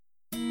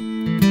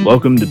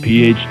Welcome to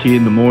PHT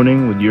in the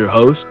Morning with your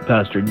host,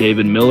 Pastor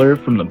David Miller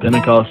from the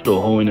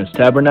Pentecostal Holiness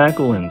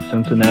Tabernacle in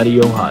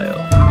Cincinnati, Ohio.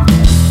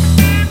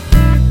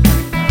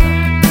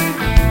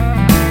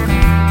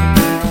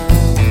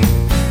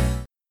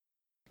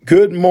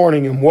 Good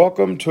morning and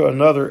welcome to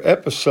another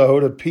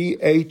episode of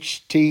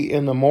PHT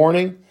in the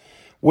Morning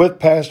with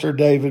Pastor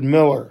David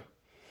Miller.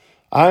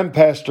 I'm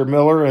Pastor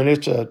Miller and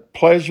it's a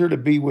pleasure to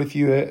be with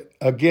you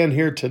again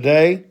here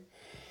today.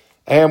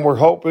 And we're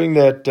hoping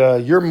that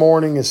your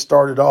morning has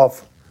started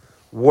off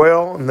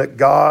well and that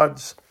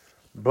God's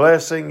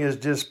blessing is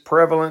just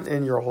prevalent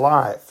in your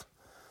life.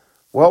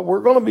 Well,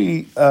 we're going to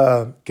be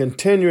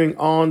continuing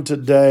on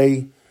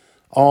today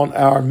on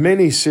our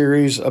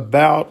mini-series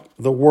about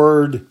the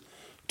word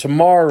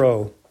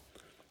tomorrow.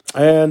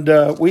 And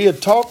we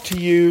had talked to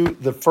you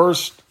the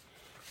first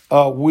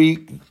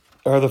week,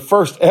 or the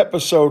first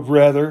episode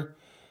rather,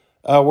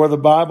 where the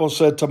Bible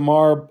said,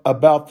 tomorrow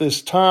about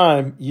this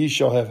time ye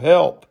shall have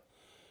help.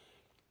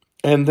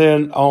 And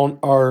then on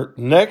our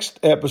next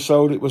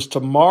episode, it was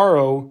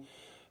tomorrow,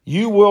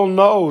 you will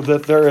know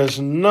that there is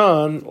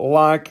none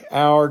like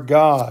our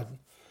God.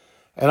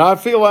 And I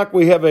feel like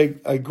we have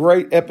a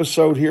great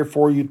episode here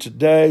for you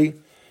today.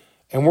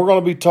 And we're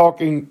going to be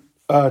talking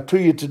to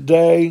you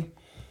today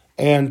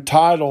and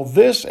title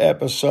this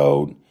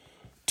episode,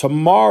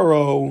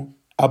 Tomorrow,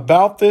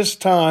 About This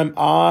Time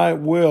I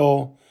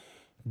Will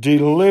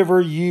Deliver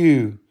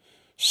You.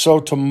 So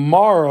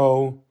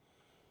tomorrow,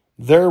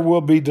 there will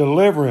be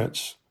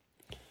deliverance.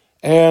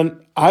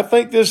 And I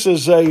think this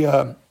is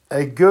a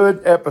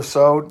good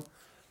episode.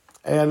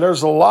 And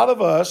there's a lot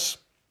of us,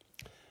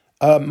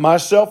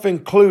 myself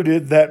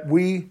included, that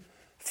we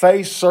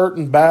face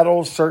certain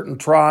battles, certain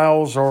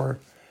trials, or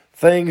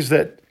things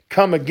that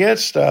come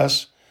against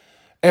us.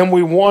 And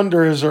we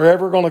wonder, is there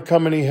ever going to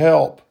come any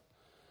help?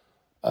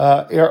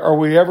 Are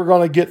we ever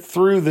going to get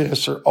through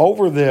this or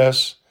over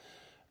this?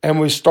 And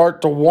we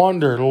start to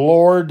wonder,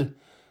 Lord,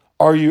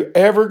 are you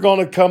ever going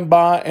to come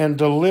by and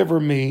deliver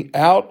me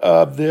out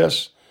of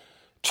this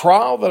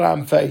trial that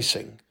I'm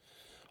facing?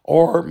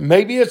 Or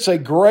maybe it's a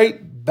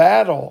great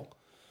battle.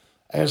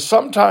 And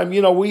sometimes,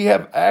 we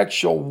have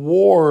actual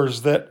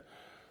wars that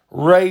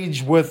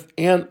rage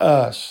within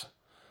us.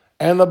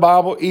 And the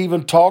Bible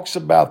even talks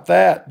about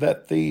that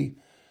the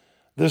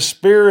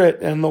spirit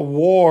and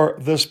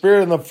the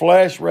spirit and the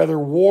flesh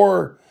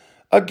war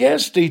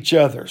against each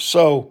other.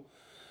 So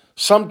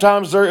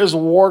sometimes there is a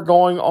war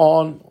going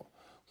on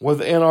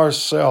within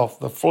ourselves,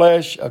 the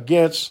flesh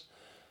against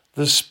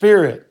the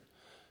spirit.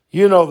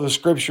 The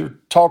scripture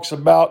talks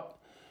about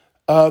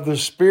the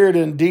spirit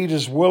indeed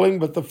is willing,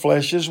 but the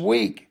flesh is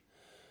weak.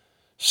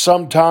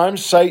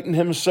 Sometimes Satan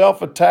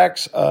himself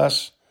attacks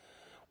us,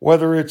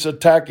 whether it's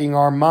attacking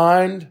our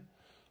mind,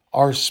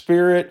 our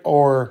spirit,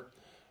 or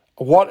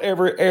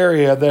whatever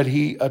area that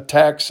he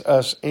attacks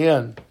us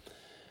in.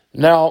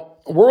 Now,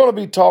 we're going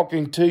to be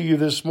talking to you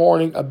this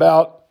morning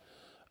about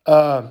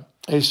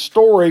a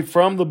story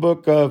from the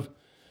book of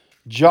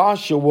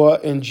Joshua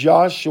in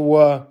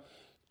Joshua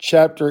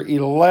chapter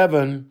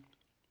 11.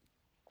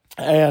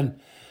 And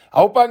I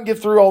hope I can get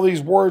through all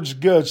these words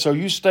good. So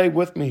you stay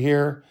with me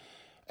here.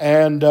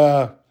 And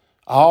I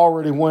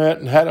already went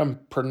and had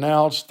them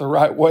pronounced the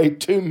right way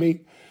to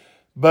me,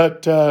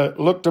 but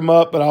looked them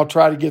up, but I'll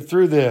try to get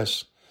through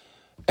this.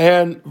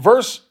 And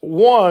verse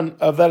 1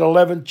 of that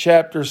 11th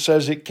chapter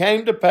says, it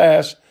came to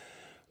pass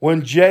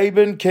when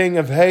Jabin, king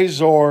of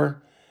Hazor,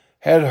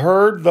 had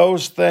heard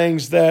those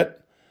things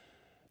that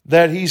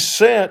he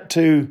sent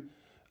to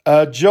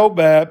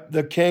Jobab,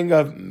 the king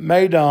of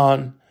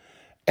Madon,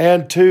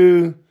 and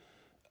to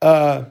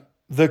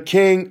the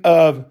king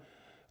of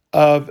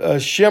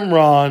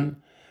Shimron,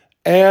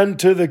 and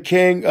to the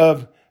king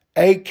of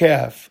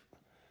Achef,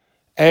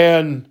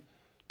 and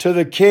to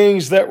the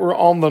kings that were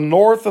on the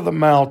north of the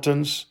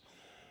mountains,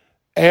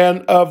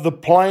 and of the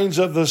plains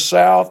of the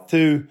south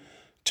to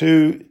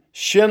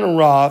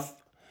Shinneroth,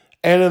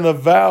 and in the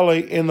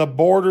valley in the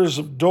borders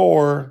of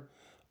Dor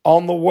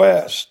on the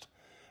west,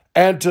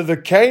 and to the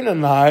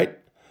Canaanite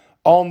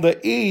on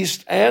the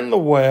east and the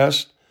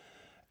west,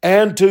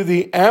 and to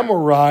the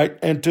Amorite,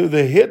 and to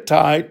the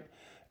Hittite,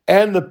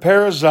 and the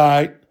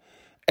Perizzite,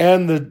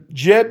 and the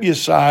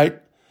Jebusite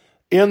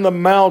in the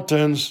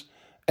mountains,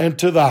 and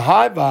to the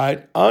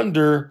Hivite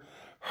under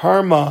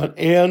Hermon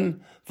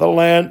in the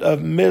land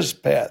of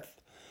Mizpeth.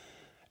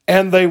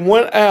 And they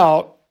went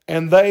out,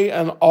 and they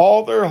and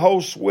all their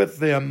hosts with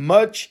them,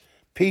 much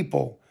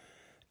people,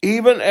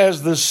 even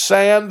as the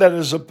sand that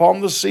is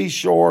upon the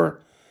seashore,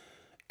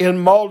 in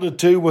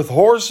multitude, with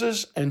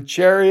horses and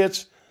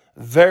chariots,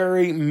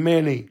 very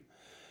many.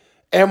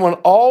 And when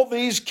all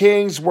these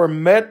kings were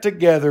met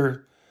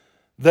together,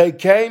 they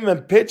came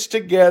and pitched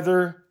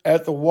together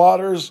at the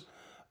waters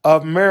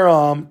of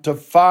Merom to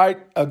fight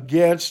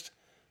against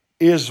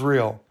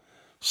Israel.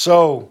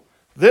 So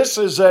this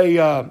is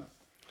a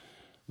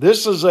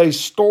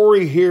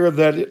story here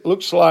that it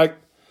looks like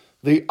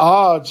the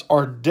odds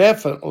are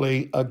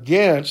definitely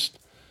against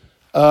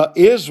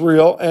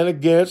Israel and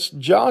against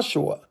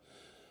Joshua.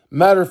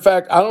 Matter of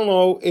fact, I don't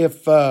know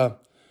if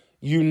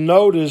you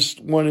noticed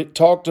when it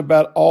talked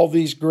about all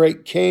these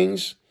great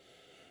kings,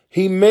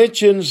 he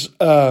mentions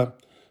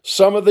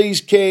some of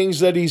these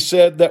kings that he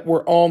said that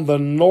were on the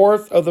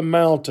north of the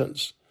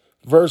mountains.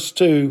 Verse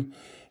 2,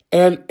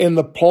 and in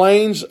the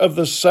plains of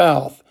the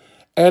south,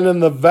 and in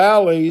the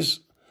valleys,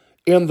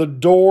 in the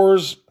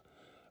doors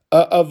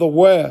of the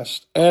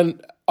west,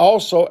 and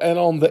also, and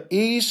on the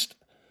east,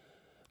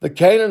 the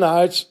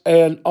Canaanites,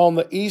 and on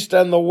the east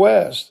and the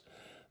west,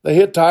 the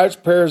Hittites,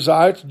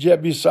 Perizzites,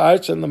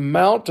 Jebusites, and the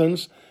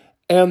mountains,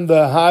 and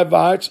the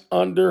Hivites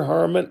under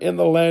Hermon in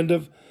the land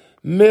of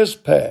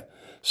Mizpeh.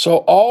 So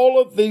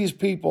all of these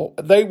people,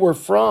 they were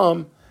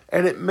from,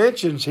 and it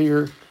mentions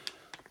here,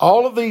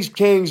 all of these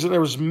kings, and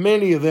there was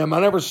many of them. I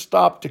never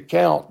stopped to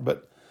count,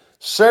 but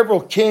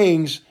several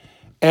kings,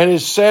 and it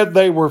said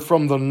they were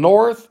from the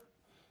north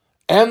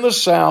and the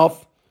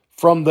south,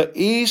 from the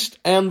east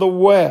and the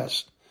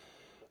west.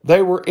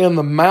 They were in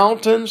the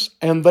mountains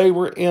and they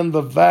were in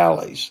the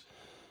valleys.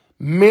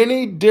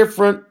 Many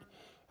different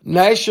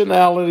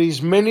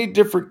nationalities, many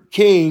different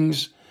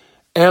kings,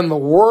 and the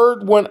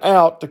word went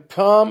out to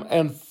come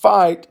and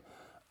fight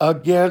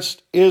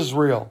against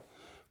Israel.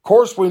 Of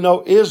course, we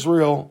know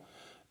Israel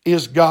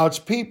is God's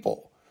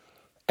people.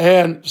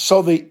 And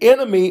so the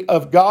enemy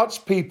of God's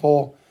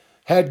people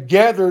had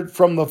gathered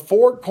from the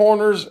four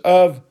corners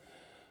of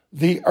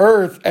the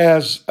earth,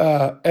 as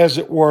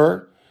it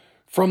were,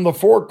 from the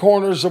four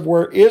corners of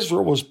where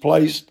Israel was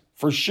placed,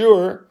 for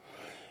sure.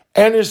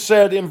 And it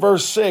said in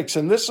verse 6,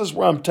 and this is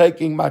where I'm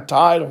taking my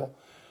title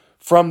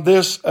from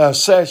this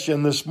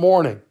session this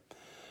morning.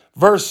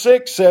 Verse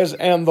 6 says,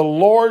 and the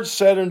Lord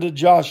said unto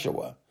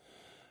Joshua,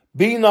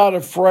 be not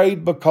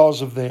afraid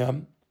because of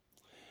them.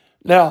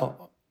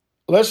 Now,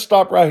 let's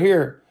stop right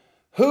here.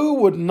 Who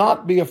would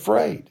not be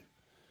afraid?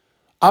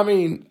 I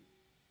mean,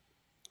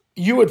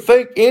 you would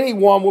think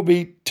anyone would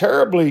be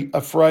terribly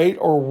afraid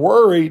or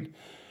worried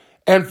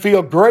and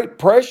feel great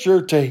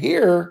pressure to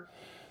hear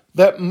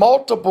that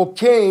multiple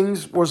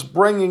kings was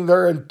bringing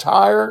their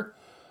entire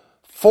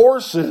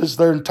forces,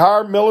 their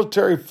entire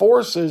military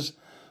forces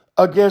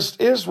against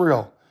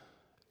Israel.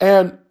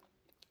 And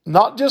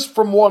not just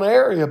from one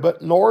area,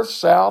 but north,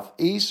 south,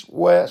 east,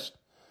 west,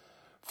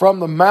 from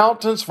the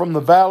mountains, from the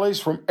valleys,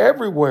 from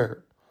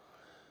everywhere.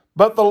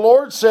 But the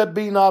Lord said,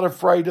 be not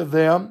afraid of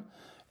them.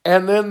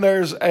 And then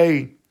there's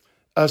a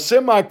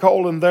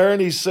semicolon there,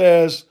 and he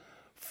says,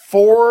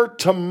 for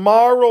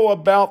tomorrow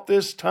about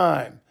this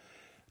time.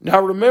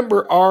 Now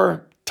remember,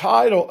 our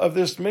title of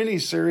this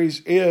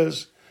mini-series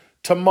is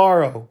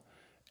Tomorrow,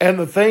 and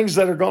the things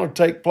that are going to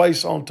take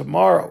place on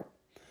tomorrow.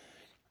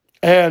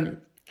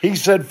 And he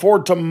said,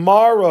 for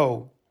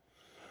tomorrow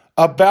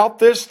about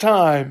this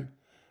time,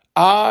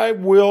 I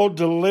will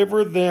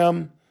deliver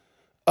them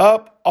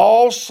up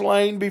all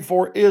slain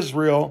before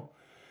Israel,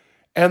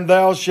 and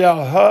thou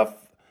shalt huff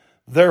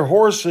their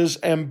horses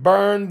and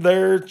burn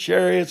their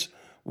chariots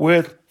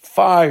with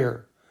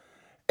fire.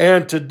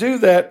 And to do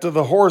that to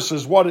the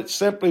horses, what it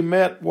simply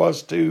meant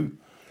was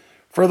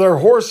for their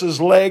horses'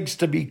 legs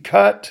to be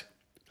cut.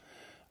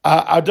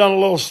 I've done a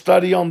little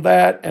study on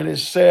that, and it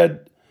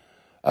said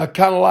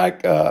kind of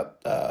like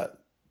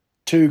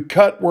to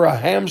cut where a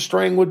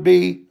hamstring would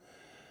be,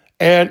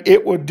 and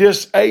it would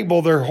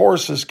disable their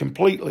horses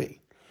completely.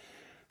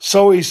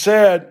 So he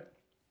said,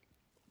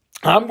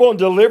 I'm going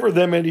to deliver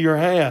them into your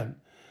hand,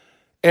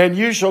 and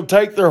you shall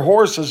take their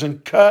horses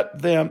and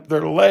cut them,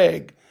 their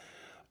leg,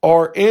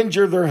 or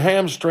injure their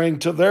hamstring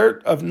till they're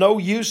of no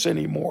use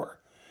anymore.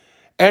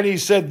 And he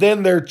said,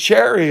 then their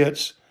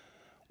chariots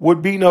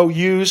would be no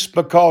use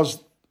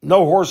because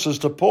no horses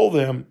to pull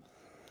them.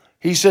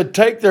 He said,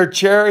 take their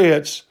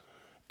chariots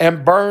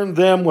and burn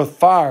them with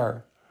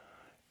fire.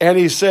 And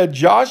he said,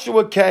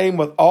 Joshua came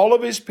with all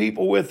of his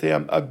people with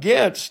him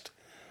against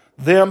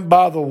them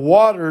by the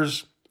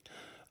waters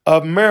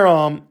of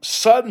Merom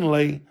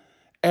suddenly,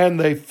 and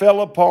they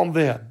fell upon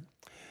them.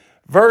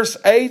 Verse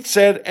 8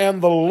 said,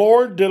 and the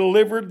Lord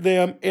delivered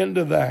them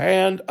into the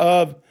hand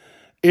of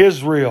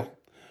Israel,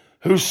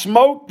 who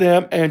smote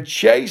them and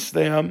chased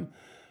them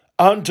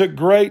unto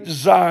great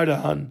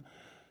Zidon.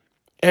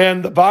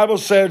 And the Bible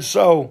said,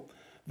 so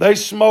they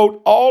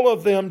smote all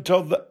of them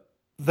till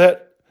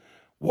that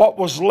what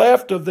was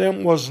left of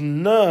them was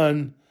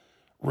none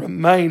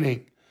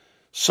remaining.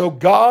 So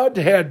God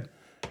had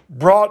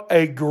brought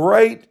a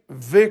great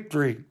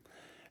victory.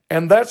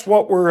 And that's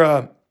what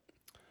we're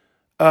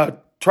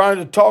trying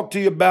to talk to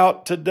you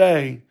about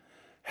today,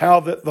 how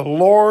that the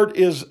Lord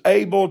is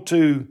able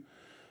to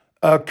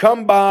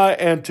come by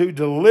and to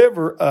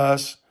deliver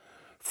us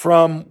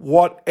from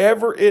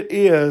whatever it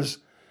is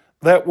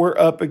that we're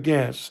up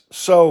against.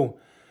 So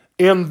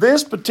in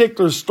this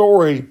particular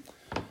story,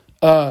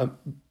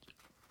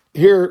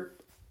 here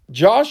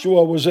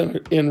Joshua was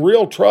in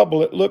real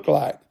trouble, it looked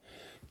like.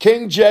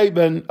 King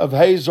Jabin of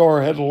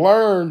Hazor had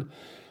learned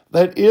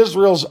that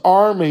Israel's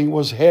army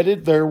was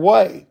headed their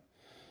way.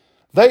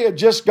 They had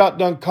just got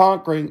done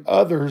conquering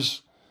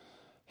others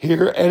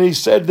here, and he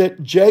said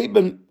that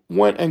Jabin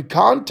went and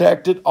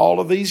contacted all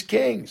of these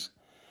kings.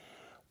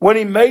 when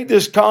he made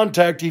this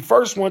contact, he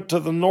first went to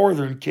the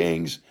northern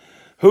kings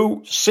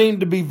who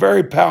seemed to be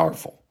very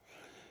powerful.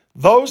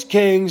 Those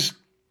kings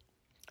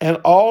and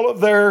all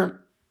of their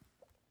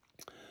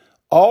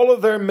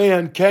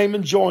men came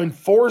and joined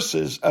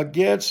forces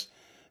against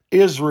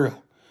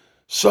Israel.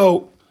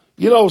 So,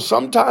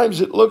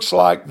 sometimes it looks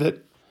like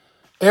that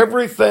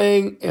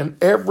everything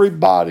and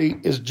everybody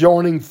is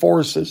joining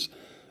forces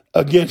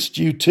against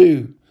you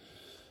too.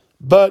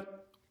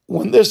 But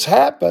when this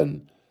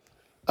happened,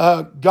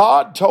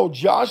 God told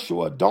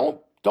Joshua,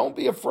 don't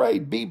be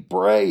afraid, be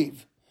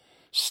brave,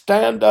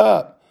 stand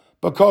up,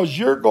 because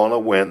you're going to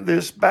win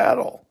this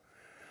battle.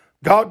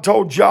 God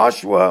told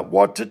Joshua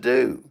what to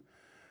do.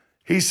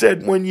 He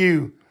said, when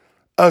you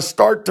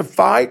start to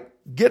fight,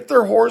 get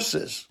their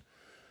horses,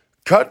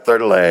 cut their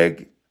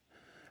leg,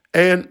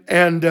 and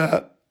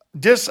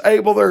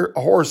disable their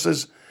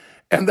horses.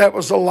 And that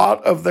was a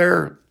lot of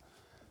their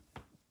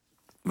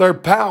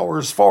power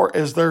as far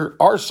as their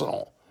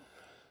arsenal.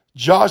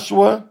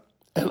 Joshua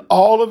and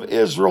all of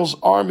Israel's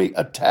army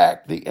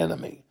attacked the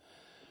enemy.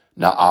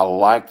 Now, I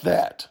like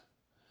that.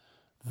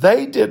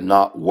 They did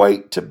not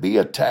wait to be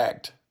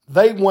attacked.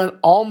 They went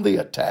on the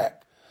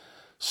attack.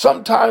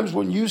 Sometimes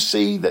when you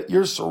see that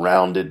you're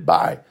surrounded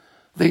by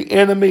the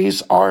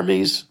enemy's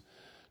armies,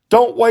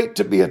 don't wait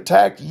to be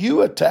attacked.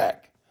 You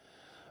attack.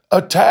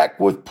 Attack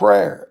with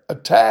prayer.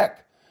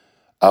 Attack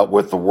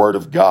with the word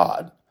of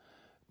God,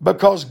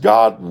 because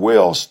God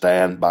will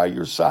stand by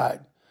your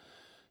side.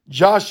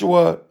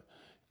 Joshua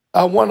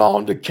went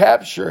on to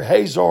capture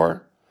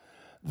Hazor,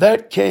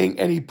 that king,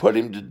 and he put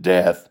him to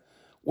death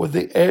with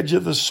the edge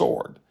of the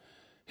sword.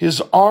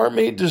 His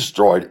army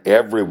destroyed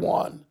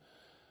everyone.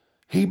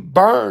 He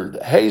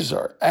burned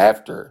Hazor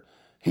after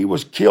he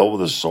was killed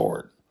with a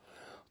sword,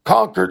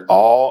 conquered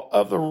all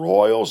of the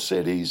royal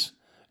cities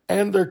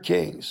and their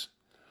kings.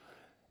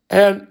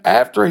 And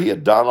after he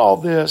had done all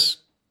this,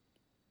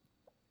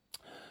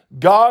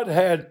 God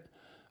had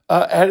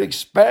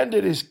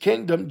expanded his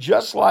kingdom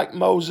just like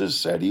Moses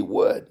said he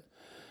would.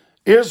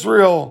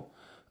 Israel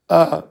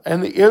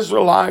and the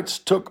Israelites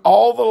took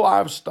all the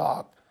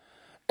livestock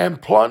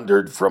and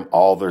plundered from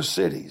all their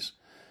cities.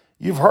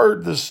 You've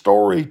heard the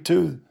story,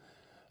 to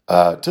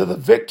the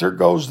victor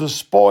goes the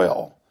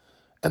spoil,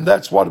 and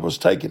that's what was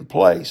taking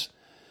place.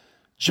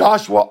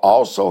 Joshua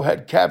also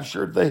had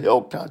captured the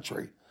hill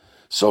country,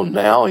 so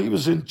now he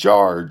was in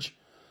charge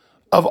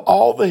of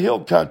all the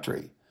hill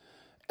country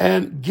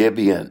and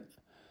Gibeon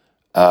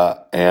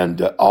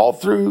and all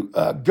through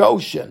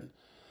Goshen.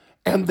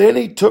 And then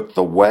he took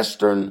the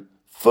western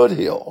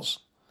foothills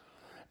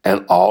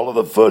and all of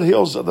the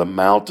foothills of the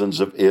mountains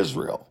of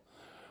Israel,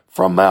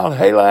 from Mount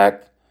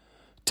Halak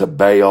to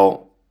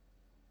Baal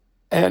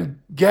and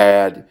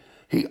Gad.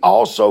 He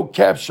also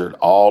captured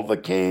all the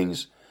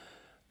kings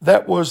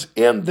that was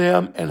in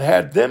them and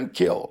had them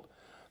killed,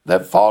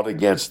 that fought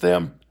against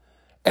them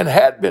and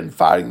had been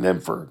fighting them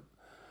for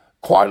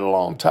quite a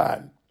long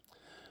time.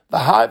 The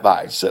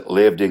Hivites that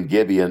lived in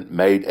Gibeon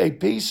made a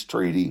peace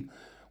treaty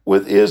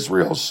with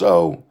Israel,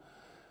 so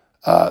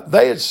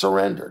they had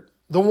surrendered.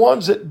 The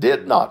ones that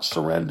did not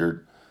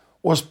surrender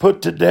was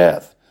put to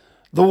death.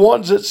 The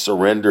ones that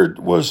surrendered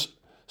was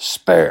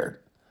spared.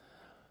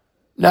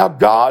 Now,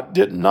 God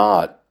did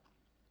not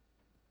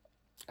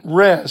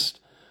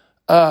rest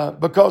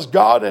because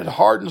God had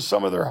hardened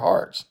some of their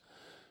hearts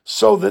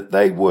so that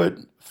they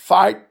would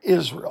fight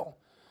Israel.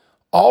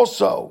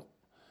 Also,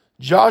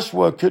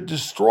 Joshua could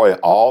destroy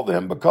all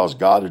them because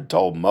God had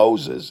told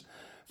Moses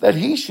that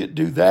he should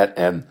do that,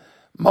 and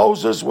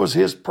Moses was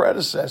his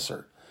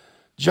predecessor.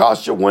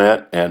 Joshua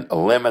went and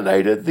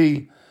eliminated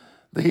the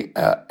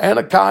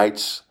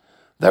Anakites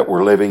that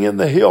were living in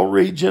the hill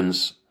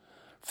regions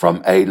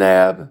from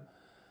Anab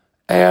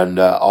and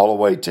all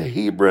the way to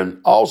Hebron,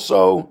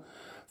 also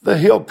the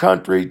hill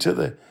country to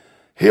the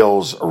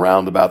hills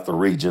around about the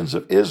regions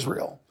of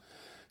Israel.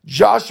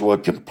 Joshua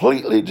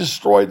completely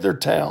destroyed their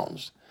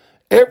towns,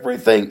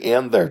 everything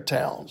in their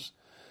towns.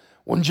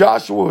 When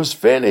Joshua was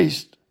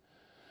finished,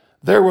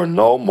 there were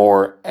no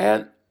more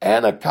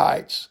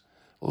Anakites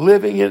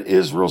living in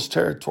Israel's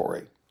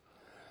territory.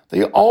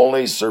 The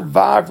only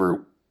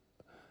survivors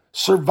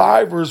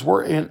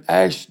were in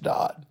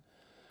Ashdod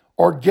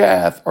or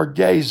Gath or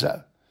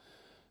Gaza.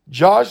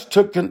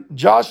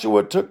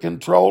 Joshua took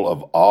control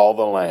of all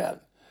the land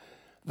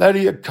that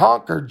he had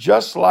conquered,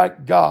 just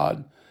like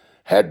God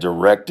had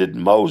directed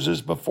Moses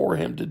before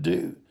him to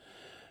do.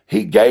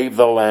 He gave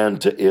the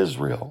land to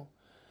Israel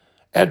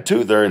and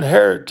to their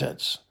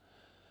inheritance,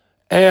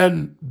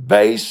 and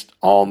based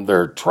on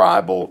their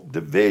tribal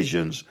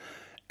divisions,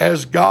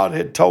 as God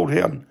had told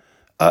him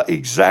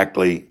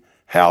exactly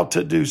how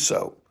to do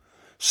so.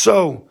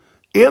 So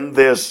in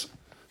this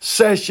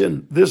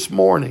session this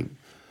morning,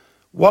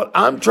 what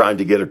I'm trying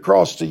to get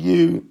across to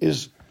you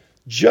is,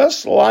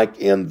 just like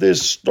in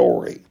this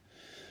story,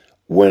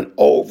 when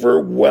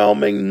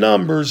overwhelming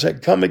numbers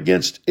had come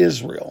against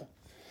Israel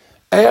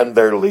and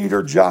their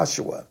leader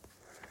Joshua,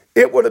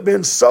 it would have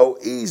been so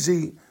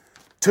easy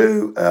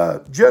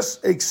to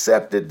just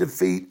accept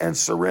defeat and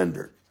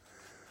surrender.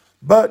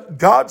 But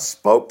God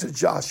spoke to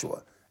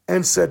Joshua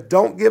and said,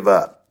 don't give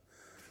up.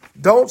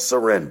 Don't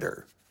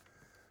surrender.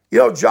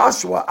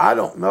 Joshua, I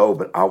don't know,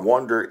 but I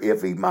wonder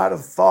if he might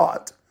have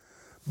thought,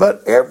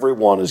 but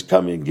everyone is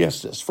coming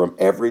against us from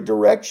every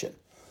direction.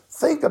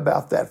 Think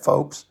about that,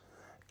 folks.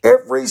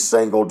 Every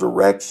single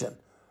direction,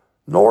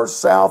 north,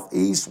 south,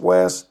 east,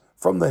 west,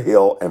 from the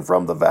hill and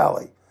from the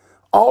valley.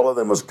 All of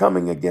them was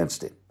coming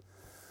against him.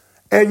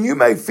 And you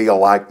may feel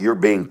like you're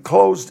being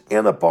closed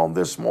in upon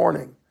this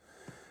morning.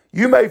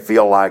 You may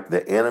feel like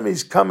the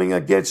enemy's coming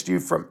against you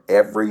from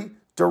every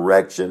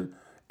direction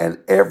and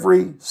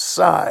every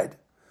side.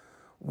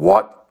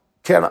 What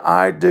can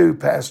I do,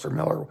 Pastor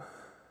Miller?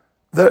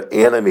 The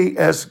enemy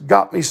has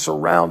got me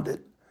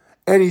surrounded,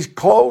 and he's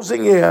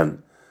closing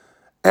in,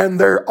 and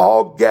they're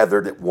all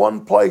gathered at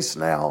one place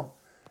now,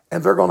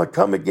 and they're going to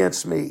come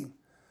against me.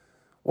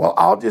 Well,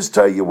 I'll just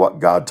tell you what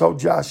God told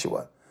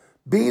Joshua.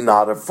 Be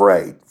not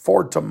afraid,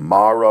 for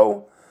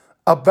tomorrow,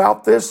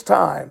 about this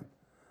time,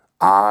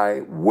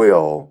 I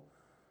will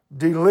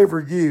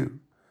deliver you.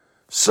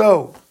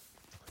 So,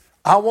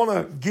 I want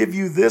to give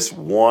you this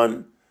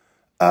one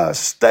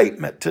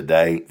statement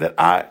today that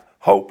I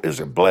hope is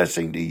a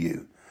blessing to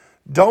you.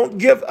 Don't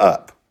give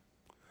up.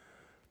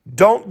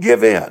 Don't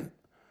give in.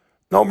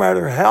 No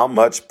matter how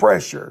much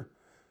pressure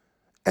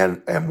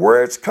and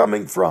where it's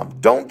coming from,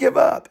 don't give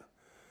up.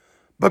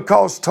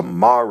 Because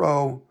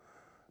tomorrow,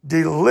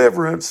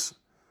 deliverance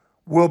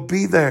will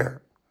be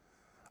there.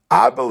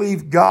 I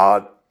believe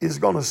God is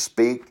going to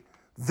speak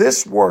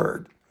this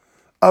word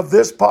of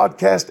this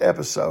podcast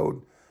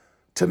episode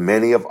to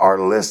many of our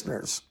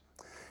listeners.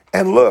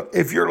 And look,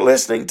 if you're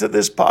listening to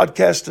this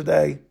podcast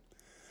today,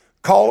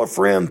 call a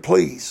friend,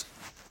 please.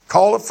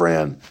 Call a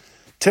friend.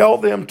 Tell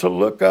them to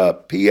look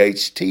up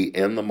PHT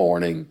in the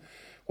Morning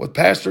with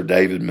Pastor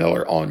David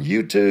Miller on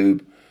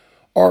YouTube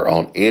or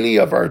on any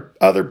of our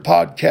other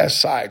podcast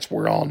sites.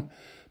 We're on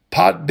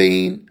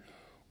Podbean.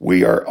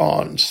 We are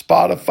on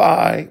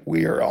Spotify.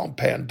 We are on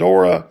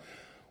Pandora.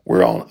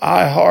 We're on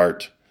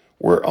iHeart.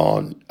 We're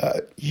on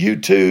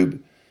YouTube.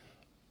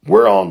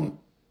 We're on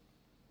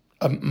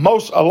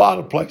a lot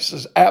of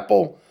places.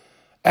 Apple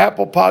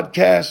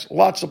Podcasts,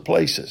 lots of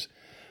places.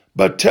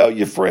 But tell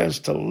your friends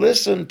to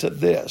listen to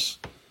this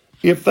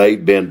if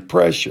they've been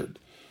pressured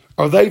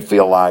or they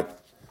feel like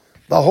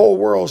the whole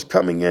world's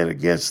coming in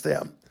against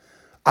them.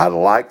 I'd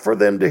like for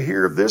them to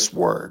hear this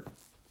word.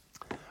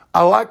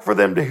 I'd like for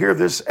them to hear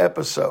this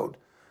episode,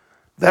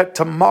 that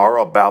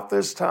tomorrow about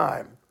this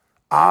time,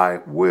 I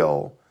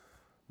will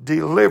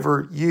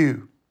deliver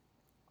you.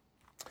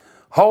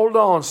 Hold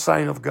on,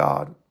 saint of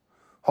God.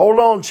 Hold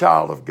on,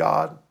 child of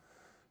God.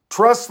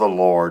 Trust the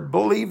Lord.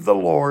 Believe the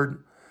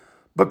Lord,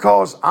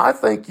 because I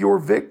think your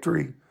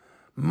victory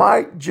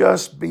might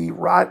just be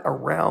right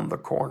around the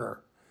corner.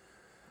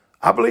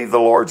 I believe the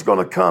Lord's going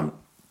to come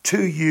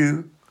to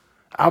you.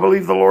 I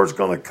believe the Lord's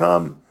going to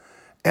come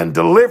and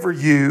deliver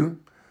you,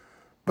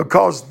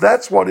 because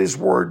that's what his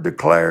word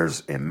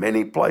declares in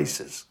many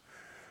places.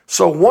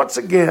 So once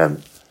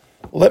again,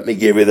 let me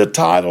give you the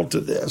title to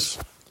this.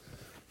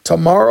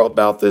 Tomorrow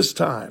about this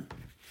time,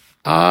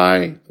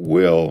 I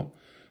will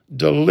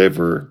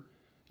deliver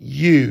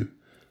you.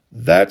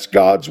 That's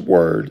God's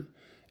word,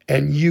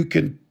 and you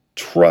can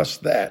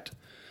trust that.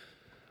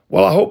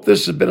 Well, I hope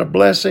this has been a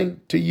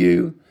blessing to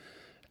you,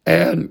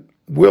 and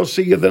we'll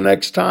see you the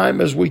next time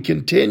as we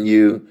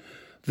continue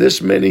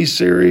this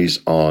mini-series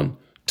on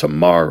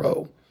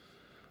tomorrow.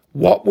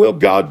 What will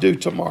God do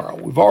tomorrow?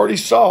 We've already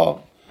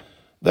saw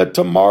that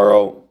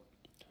tomorrow,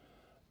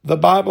 the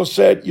Bible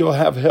said you'll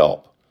have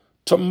help.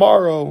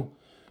 Tomorrow,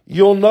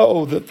 you'll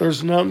know that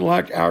there's none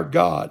like our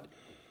God.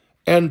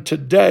 And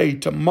today,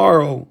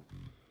 tomorrow,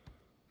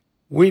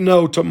 we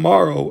know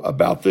tomorrow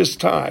about this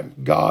time,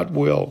 God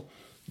will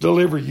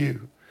deliver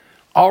you.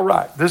 All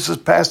right, this is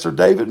Pastor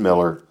David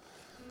Miller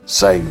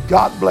saying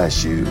God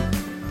bless you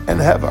and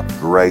have a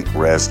great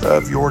rest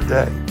of your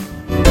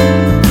day.